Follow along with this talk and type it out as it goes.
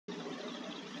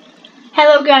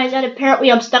Hello guys, and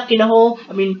apparently I'm stuck in a hole.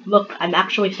 I mean, look, I'm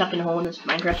actually stuck in a hole in this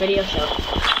Minecraft video, so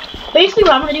basically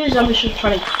what I'm gonna do is I'm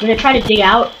gonna try to dig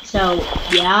out, so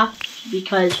yeah,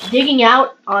 because digging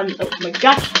out on, oh my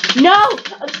god, no!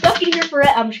 I'm stuck in here for it.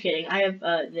 I'm just kidding. I have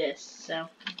this, so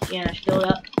yeah, I should fill it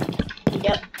up.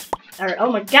 Yep. Alright,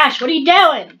 oh my gosh, what are you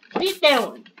doing? What are you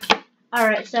doing?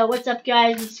 Alright, so what's up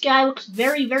guys? The sky looks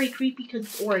very, very creepy because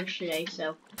it's orange today,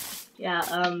 so yeah,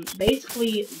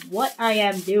 basically, what I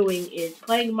am doing is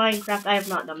playing Minecraft. I have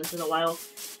not done this in a while.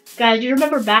 Guys, do you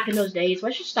remember back in those days?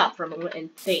 Let's just stop for a moment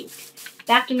and think.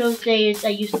 Back in those days, I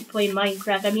used to play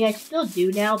Minecraft. I mean, I still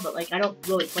do now, but, like, I don't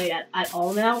really play it at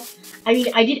all now. I mean,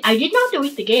 I did not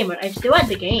delete the game, but I still had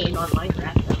the game on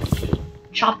Minecraft.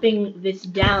 Chopping this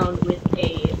down with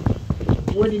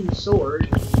a wooden sword.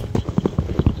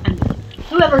 And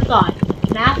whoever thought?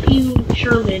 Matthew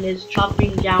Sherman is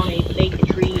chopping down a fake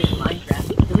tree in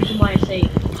Minecraft. The reason why I say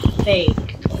fake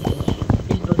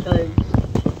is because,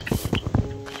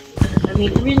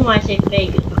 the reason why I say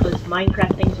fake is because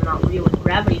Minecraft things are not real and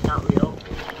gravity's not real.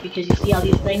 Because you see how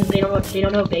these things, they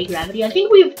don't obey gravity. I think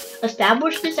we've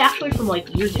established this actually from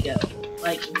like years ago.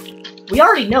 Like, we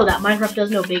already know that Minecraft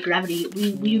doesn't obey gravity.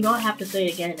 We do not have to say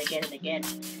it again and again and again.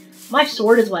 My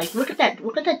sword is like, look at that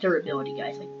durability,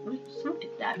 guys. Like, look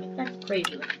at that. Like, that's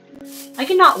crazy. Like, I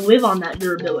cannot live on that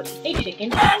durability. Hey,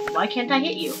 chicken, why can't I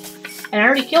hit you? And I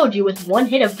already killed you with one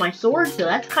hit of my sword, so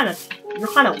that's you're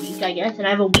kind of weak, I guess. And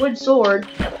I have a wood sword.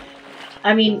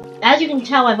 I mean, as you can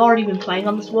tell, I've already been playing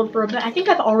on this world for a bit. I think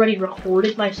I've already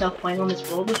recorded myself playing on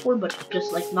this world before, but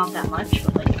just, like, not that much.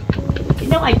 But, like, you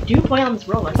know, I do play on this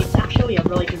world. Like, it's actually a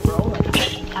really good world.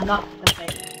 Like, I'm not, okay.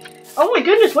 Oh my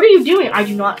goodness, what are you doing? I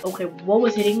do not, okay, what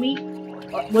was hitting me?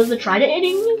 Was the trident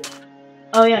hitting me?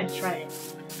 Oh yeah, it's trident.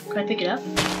 Can I pick it up?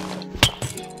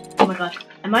 Oh my gosh,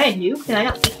 am I a noob? Can I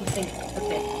not pick these things?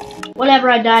 Okay. Whatever,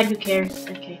 I died, who cares?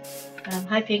 Okay.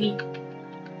 Hi Piggy.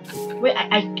 Wait,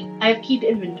 I keep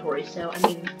inventory, so, I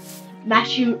mean,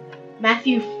 Matthew,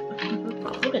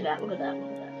 look at that, look at that,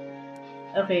 look at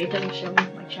that. Okay, it doesn't show me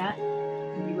my chat.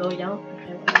 You really don't?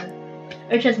 Okay, whatever.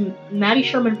 It says Matty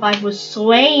Sherman 5 was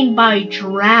slain by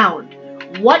drowned.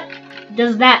 What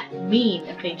does that mean?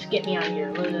 Okay, just get me out of here.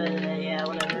 Yeah,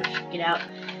 whatever. Just get out.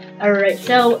 Alright,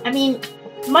 so, I mean,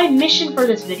 my mission for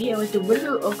this video is to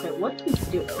wither. Okay, what do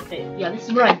you do? Okay, yeah, this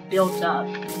is where I built up.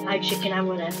 Hi, chicken, I'm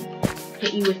gonna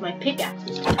hit you with my pickaxe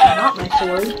this time, not my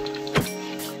sword.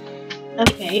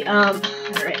 Okay,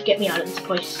 alright, get me out of this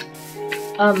place.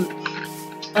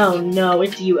 Oh no,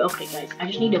 it's you. Okay, guys, I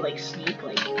just need to, like, sneak,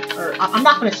 like, or, I'm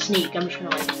not gonna sneak, I'm just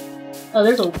gonna, like, oh,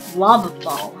 there's a lava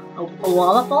fall. A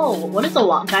lava fall? What is a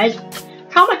lava, guys?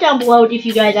 Comment down below if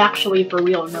you guys actually, for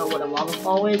real, know what a lava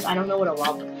fall is. I don't know what a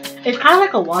lava, it's kind of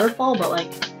like a waterfall, but, like,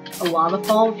 a lava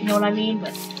fall, if you know what I mean,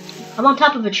 but I'm on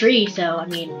top of a tree, so, I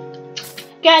mean,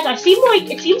 guys, it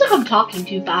seems like I'm talking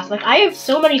too fast. Like, I have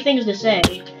so many things to say,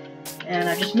 and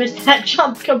I just missed that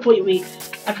jump completely.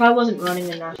 I probably wasn't running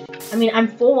enough. I mean, I'm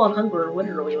full on hunger,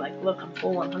 literally. Like, look, I'm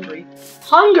full on hungry.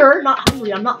 Hunger, not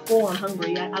hungry. I'm not full on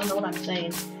hungry. I don't know what I'm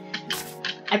saying.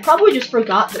 I probably just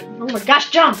forgot that. Oh my gosh,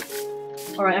 jump!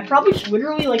 Alright, I probably just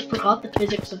literally, like, forgot the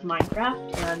physics of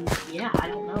Minecraft, and yeah, I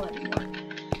don't know anymore.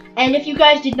 And if you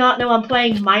guys did not know, I'm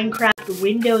playing Minecraft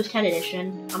Windows 10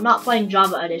 Edition. I'm not playing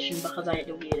Java Edition because I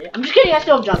deleted it. I'm just kidding, I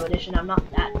still have Java Edition. I'm not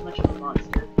that much of a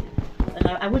monster. Like,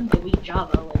 I wouldn't delete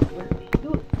Java, like, literally.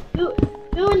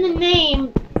 Who in the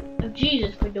name of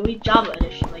Jesus would delete Java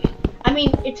Edition? Like, I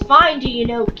mean, it's fine to, you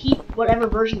know, keep whatever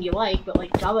version you like, but,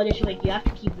 like, Java Edition, like, you have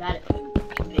to keep that if you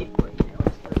pay for it, you know,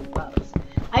 it's $30.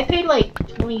 I paid, like,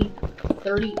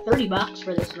 30 bucks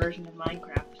for this version of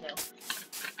Minecraft,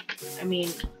 so, I mean,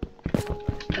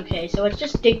 okay, so let's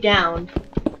just dig down.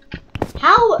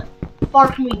 How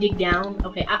far can we dig down?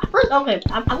 Okay, first, okay,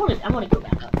 I want to go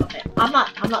back up. Okay, I'm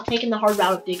not taking the hard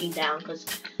route of digging down because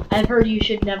I've heard you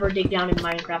should never dig down in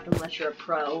Minecraft unless you're a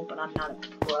pro, but I'm not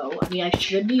a pro. I mean, I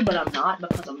should be, but I'm not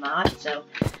because I'm not. So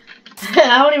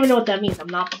I don't even know what that means. I'm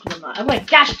not because I'm not. Oh my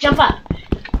gosh, jump up!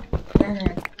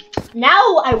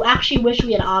 Now I actually wish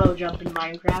we had auto jump in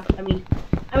Minecraft. I mean,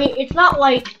 it's not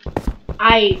like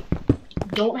I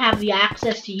don't have the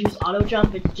access to use auto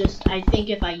jump. It's just I think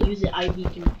if I use it, I'd be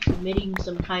committing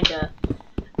some kind of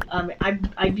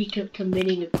I'd be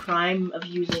committing a crime of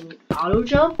using auto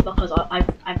jump because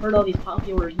I've heard all these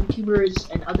popular YouTubers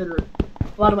and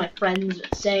a lot of my friends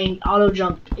saying auto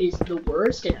jump is the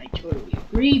worst, and I totally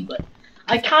agree. But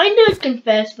I kind of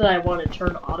confess that I want to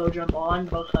turn auto jump on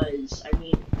because I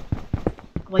mean,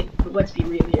 like, let's be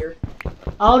real here.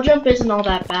 Auto jump isn't all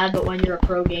that bad, but when you're a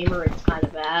pro gamer, it's kind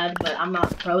of bad. But I'm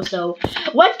not pro, so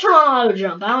let's turn on auto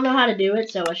jump. I don't know how to do it,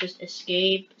 so let's just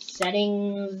escape,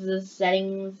 settings,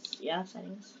 yeah,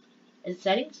 settings. Is it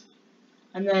settings?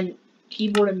 And then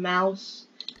keyboard and mouse.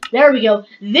 There we go.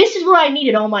 This is where I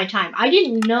needed all my time. I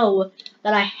didn't know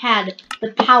that I had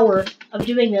the power of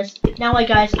doing this. Now, like,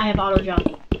 guys, I have auto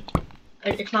jump.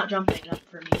 It's not jumping up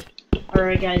for me.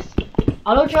 Alright, guys.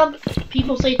 Auto jump,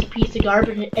 people say it's a piece of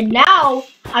garbage. And now,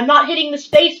 I'm not hitting the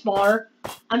space bar.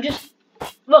 I'm just...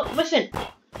 Look, listen.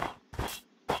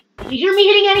 You hear me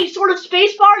hitting any sort of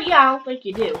space bar? Yeah, I don't think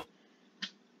you do.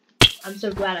 I'm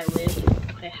so glad I lived.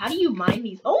 Okay, how do you mine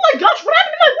these? Oh my gosh, what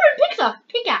happened to my wooden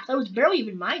pickaxe? I was barely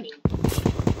even mining.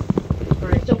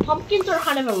 Alright, so pumpkins are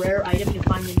kind of a rare item to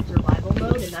find in survival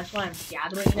mode, and that's why I'm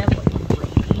gathering them like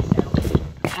crazy, so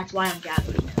that's why I'm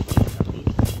gathering them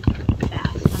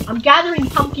fast. I'm gathering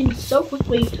pumpkins so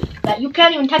quickly that you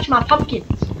can't even touch my pumpkins.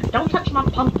 Don't touch my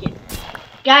pumpkin.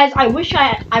 Guys, I wish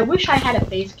I had a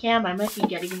face cam. I might be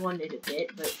getting one in a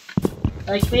bit, but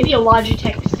like maybe a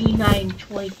Logitech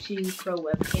C922 Pro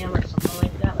webcam or something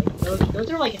like that. Like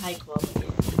those are like high quality.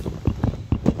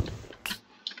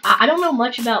 I don't know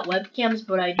much about webcams,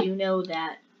 but I do know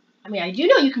that. I mean, I do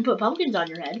know you can put pumpkins on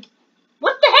your head.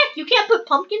 What the heck? You can't put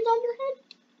pumpkins on your head?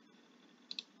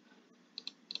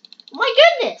 My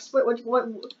goodness!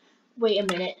 Wait a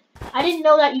minute. I didn't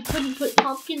know that you couldn't put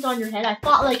pumpkins on your head. I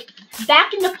thought, like,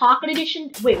 back in the Pocket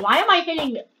Edition... Wait, why am I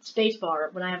hitting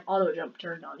spacebar when I have auto jump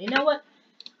turned on? You know what?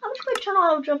 I'm just going to turn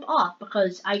auto jump off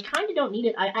because I kind of don't need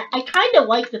it. I kind of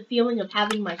like the feeling of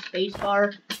having my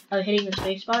spacebar, hitting the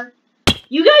spacebar.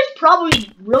 You guys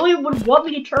probably really would want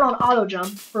me to turn on auto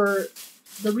jump for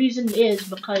the reason is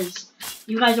because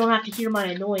you guys don't have to hear my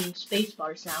annoying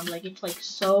spacebar sound. Like, it's, like,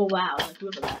 so loud. Like,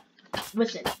 look at that.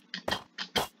 Listen.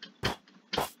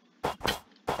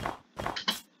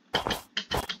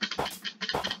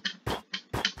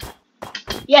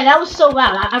 Yeah, that was so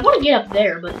loud. I want to get up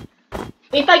there, but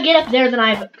if I get up there, then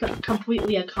I've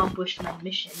completely accomplished my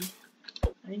mission.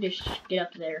 I need to just get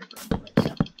up there for a moment,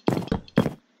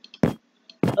 so.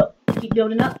 Oh, keep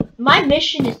building up. My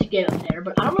mission is to get up there,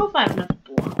 but I don't know if I have enough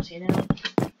blocks, you know?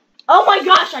 Oh my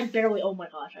gosh, oh my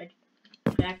gosh, I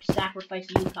have to sacrifice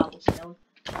you, cobblestone.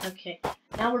 Okay,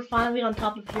 now we're finally on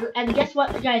top of here, and guess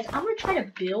what, guys? I'm gonna try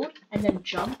to build, and then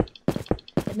jump,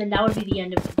 and then that would be the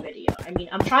end of the video. I mean,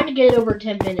 I'm trying to get it over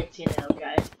 10 minutes, you know,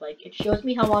 guys. Like, it shows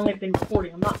me how long I've been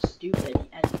recording. I'm not stupid,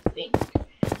 as you think.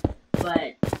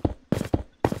 But,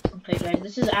 okay, guys,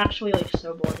 this is actually, like,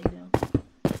 so boring now.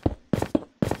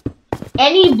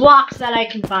 Any blocks that I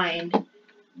can find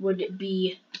would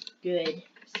be good.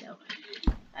 So,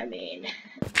 I mean,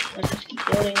 let's just keep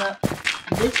building up.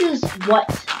 This is what,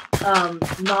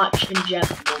 Notch and Jeff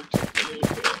will typically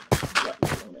do.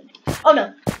 Oh,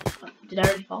 no. Did I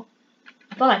already fall?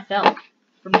 I thought I fell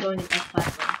from going to that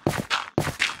platform.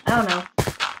 I don't know.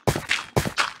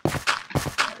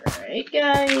 Alright,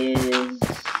 guys.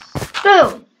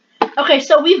 Boom! Okay,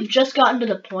 so we've just gotten to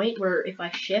the point where if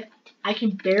I shift, I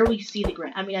can barely see the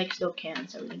ground. I mean, I still can,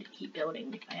 so we need to keep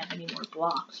building if I have any more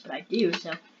blocks, but I do,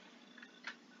 so.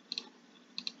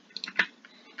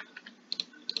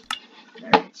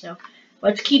 Alright, so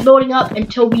let's keep building up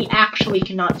until we actually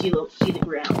cannot see the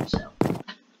ground, so.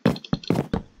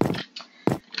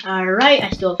 Alright, I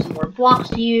still have some more blocks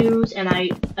to use, and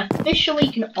I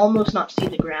officially can almost not see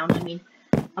the ground. I mean,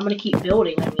 I'm gonna keep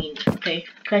building. I mean, okay,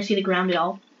 can I see the ground at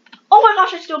all? Oh my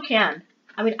gosh, I still can.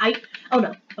 I mean, oh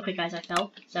no. Okay, guys, I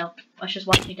fell, so let's just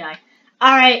watch me die.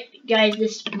 Alright, guys,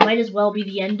 this might as well be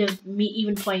the end of me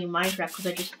even playing Minecraft, because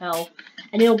I just fell.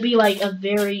 And it'll be, like, a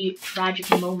very tragic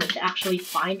moment to actually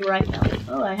find where I fell.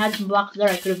 Oh, I had some blocks there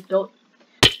I could have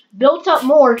built up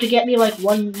more to get me like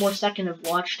 1 more second of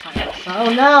watch time.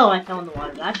 Oh no, I fell in the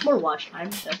water. That's more watch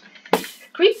time, so.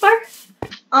 Creeper!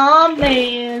 Aw,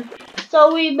 man.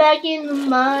 So we back in the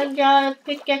mud, got a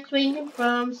pickaxe swinging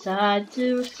from side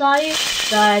to side,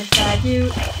 side to...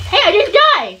 Hey, I didn't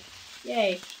die!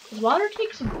 Yay. Does water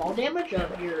take some fall damage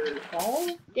of your fall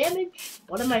damage?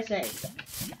 What am I saying?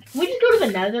 Can we just go to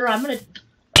the nether? I'm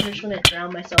just gonna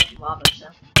drown myself in lava, so.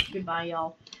 Goodbye,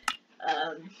 y'all.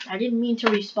 I didn't mean to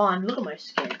respawn. Look at my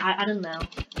skin. I don't know.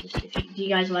 Do you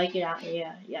guys like it?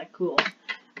 Yeah, cool.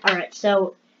 Alright,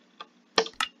 so,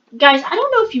 guys, I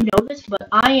don't know if you know this, but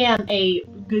I am a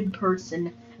good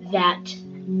person that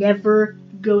never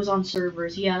goes on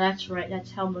servers. Yeah, that's right.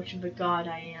 That's how much of a god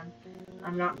I am.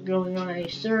 I'm not going on any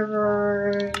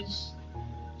servers.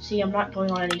 See, I'm not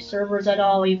going on any servers at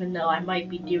all, even though I might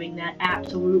be doing that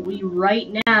absolutely right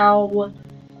now.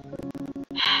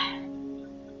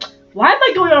 Why am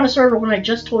I going on a server when I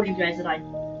just told you guys that I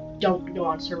don't go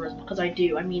on servers, because I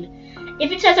do. I mean,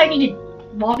 if it says I need to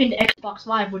log into Xbox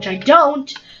Live, which I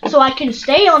don't, so I can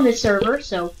stay on this server,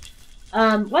 so,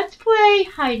 let's play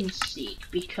hide and seek,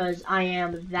 because I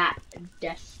am that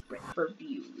desperate for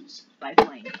views by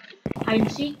playing hide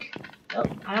and seek. Oh,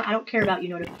 I don't care about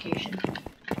your notification.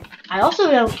 I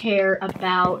also don't care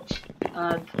about,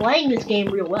 playing this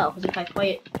game real well, because if I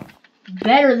play it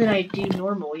better than I do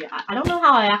normally, I don't know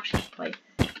how I actually play.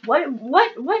 What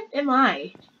am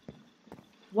I?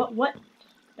 What?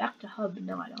 Back to hub?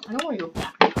 No, I don't want to go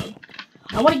back to hub.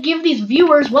 I want to give these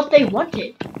viewers what they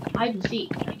wanted. Hide and seek,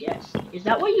 I guess. Is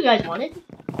that what you guys wanted?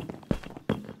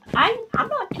 I'm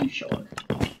not too sure.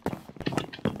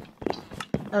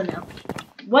 Oh no.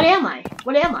 What am I?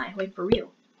 What am I? Wait, for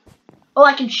real. Oh,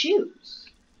 I can choose.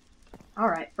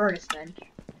 Alright, furnace then.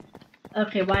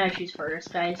 Okay, why did I choose furnace,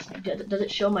 guys? Does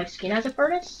it show my skin as a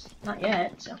furnace? Not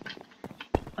yet, so.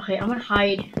 Okay, I'm gonna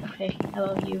hide. Okay,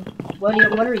 hello you. What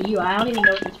are you? I don't even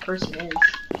know what this person is.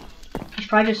 He's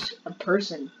probably just a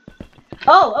person.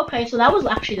 Oh, okay, so that was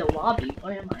actually the lobby.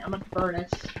 What am I? I'm a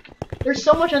furnace. There's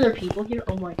so much other people here.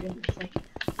 Oh my goodness. Like,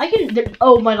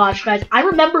 oh my gosh, guys. I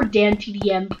remember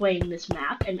DanTDM playing this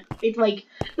map, and it's like,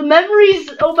 the memories,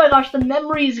 oh my gosh, the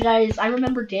memories, guys. I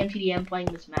remember DanTDM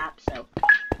playing this map, so.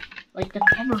 Like, the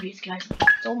memories, guys.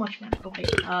 So much memory. Okay,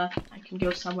 I can go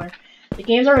somewhere. The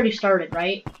game's already started,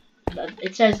 right?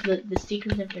 It says the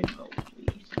secrets have been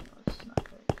released. No, it's not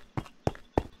good.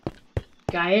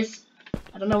 Guys,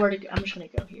 I don't know where to go. I'm just gonna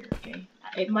go here, okay?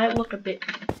 It might look a bit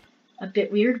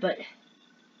weird, but...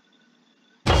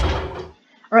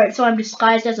 Alright, so I'm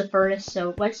disguised as a furnace,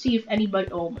 so let's see if anybody...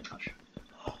 Oh my gosh.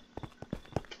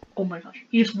 Oh my gosh.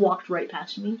 He just walked right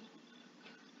past me.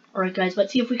 Alright guys,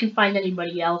 let's see if we can find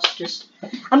anybody else.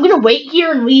 I'm gonna wait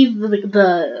here and leave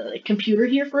the computer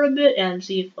here for a bit and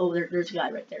see if, oh, there's a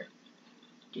guy right there.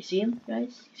 Do you see him,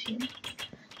 guys? You see him?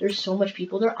 There's so much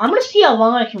people there. I'm gonna see how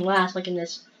long I can last, like, in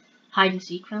this hide and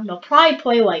seek round. I'll probably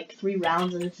play, like, 3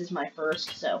 rounds, and this is my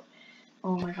first, so.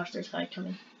 Oh my gosh, there's a guy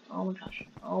coming. Oh my gosh.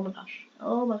 Oh my gosh.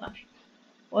 Oh my gosh.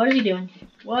 What is he doing?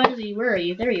 What is he? Where are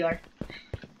you? There you are.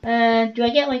 Do I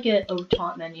get, like, a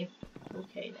taunt menu?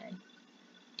 Okay, then.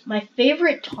 My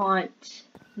favorite taunt,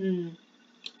 Oh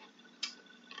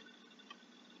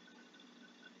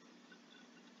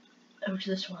it's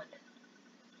this one.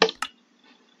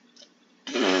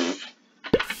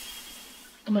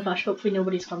 Oh my gosh, hopefully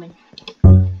nobody's coming.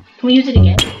 Can we use it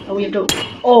again? Oh, we have to.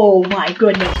 Oh my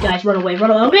goodness, guys, run away,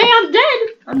 run away. Okay, I'm dead.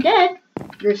 I'm dead.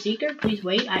 You're a seeker? Please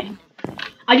wait.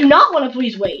 I do not want to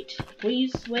please wait.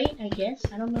 Please wait, I guess.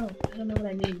 I don't know. I don't know what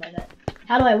I mean by that.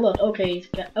 How do I look? Okay,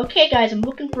 okay, guys, I'm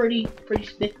looking pretty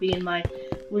spiffy in my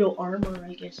little armor,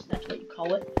 I guess that's what you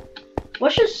call it.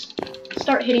 Let's just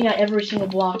start hitting at every single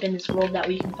block in this world that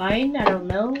we can find. I don't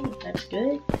know if that's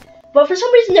good. But for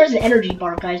some reason, there's an energy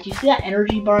bar, guys. Do you see that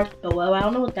energy bar below? I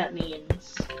don't know what that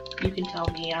means. You can tell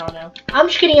me, I don't know. I'm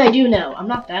just kidding, I do know. I'm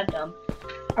not that dumb.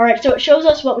 Alright, so it shows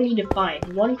us what we need to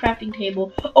find. 1 crafting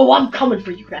table. Oh, I'm coming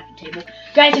for you, crafting table.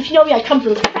 Guys, if you know me, I come for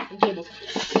those crafting tables.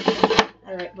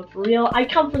 Alright, but for real, I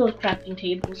come for those crafting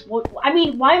tables. What, I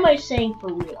mean, why am I saying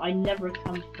for real? I never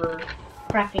come for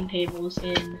crafting tables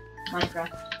in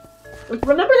Minecraft. Like,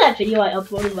 remember that video I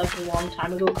uploaded like a long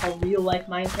time ago called Real Life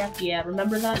Minecraft? Yeah,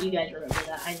 remember that? You guys remember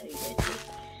that? I know you guys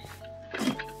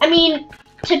do. I mean,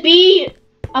 to be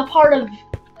a part of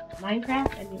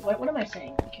Minecraft, I mean, what am I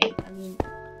saying? Okay, I mean...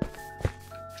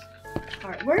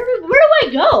 Alright, where do I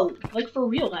go? Like, for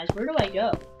real, guys, where do I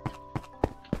go?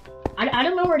 I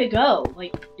don't know where to go.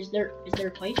 Like, is there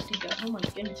a place to go? Oh my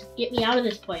goodness. Get me out of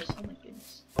this place. Oh my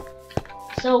goodness.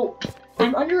 So,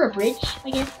 I'm under a bridge,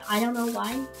 I guess. I don't know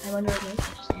why I'm under a bridge.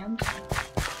 I just am.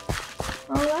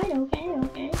 Alright,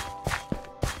 okay.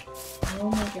 Oh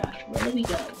my gosh, where do we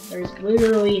go? There's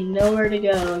literally nowhere to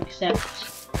go except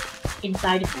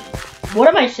inside of me. What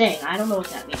am I saying? I don't know what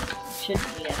that means. It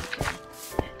shouldn't mean anything.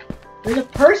 There's a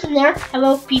person there.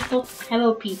 Hello, people.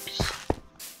 Hello, peeps.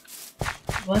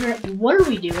 What are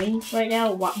we doing right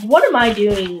now? What am I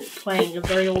doing playing a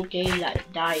very old game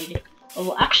that died?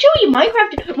 Oh, actually,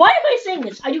 Minecraft. Why am I saying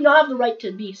this? I do not have the right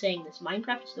to be saying this.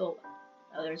 Minecraft is still.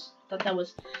 I thought that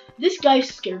was. This guy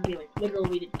scared me, like,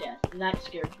 literally to death. And that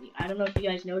scared me. I don't know if you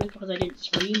guys noticed because I didn't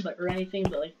scream or anything,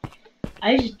 but, like,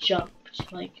 I just jumped.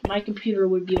 Like, my computer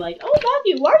would be like, oh,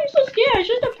 Matthew, why are you so scared? It's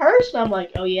just a person. I'm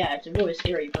like, oh, yeah, it's a really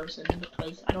scary person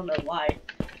because I don't know why.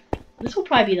 This will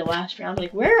probably be the last round.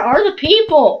 Like, where are the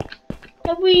people?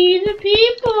 Are we the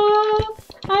people?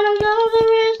 I don't know the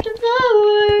rest of the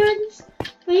words.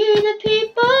 We the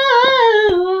people.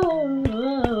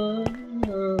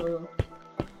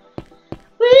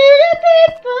 We the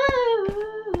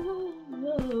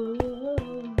people.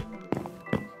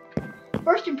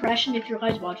 question, if you're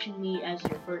guys watching me as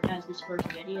this first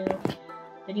video,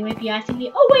 then you might be asking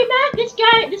me, oh wait,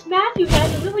 this Matthew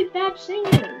guy's a really bad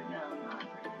singer. No, I'm not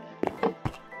pretty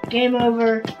good. Game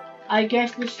over. I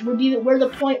guess this would be where the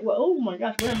point. Oh my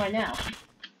gosh, where am I now?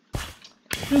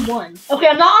 Who won? Okay,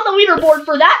 I'm not on the leaderboard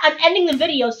for that. I'm ending the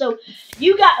video. So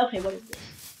you got. Okay, what is this?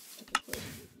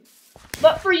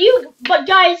 But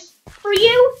guys, for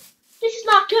you, this is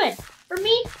not good. For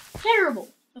me, terrible.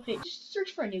 Okay, just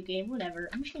search for a new game, whatever.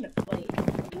 I'm just gonna play.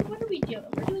 What are we doing?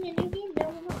 We're doing a new game? No,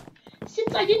 we're not.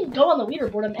 Since I didn't go on the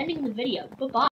leaderboard, I'm ending the video. Goodbye.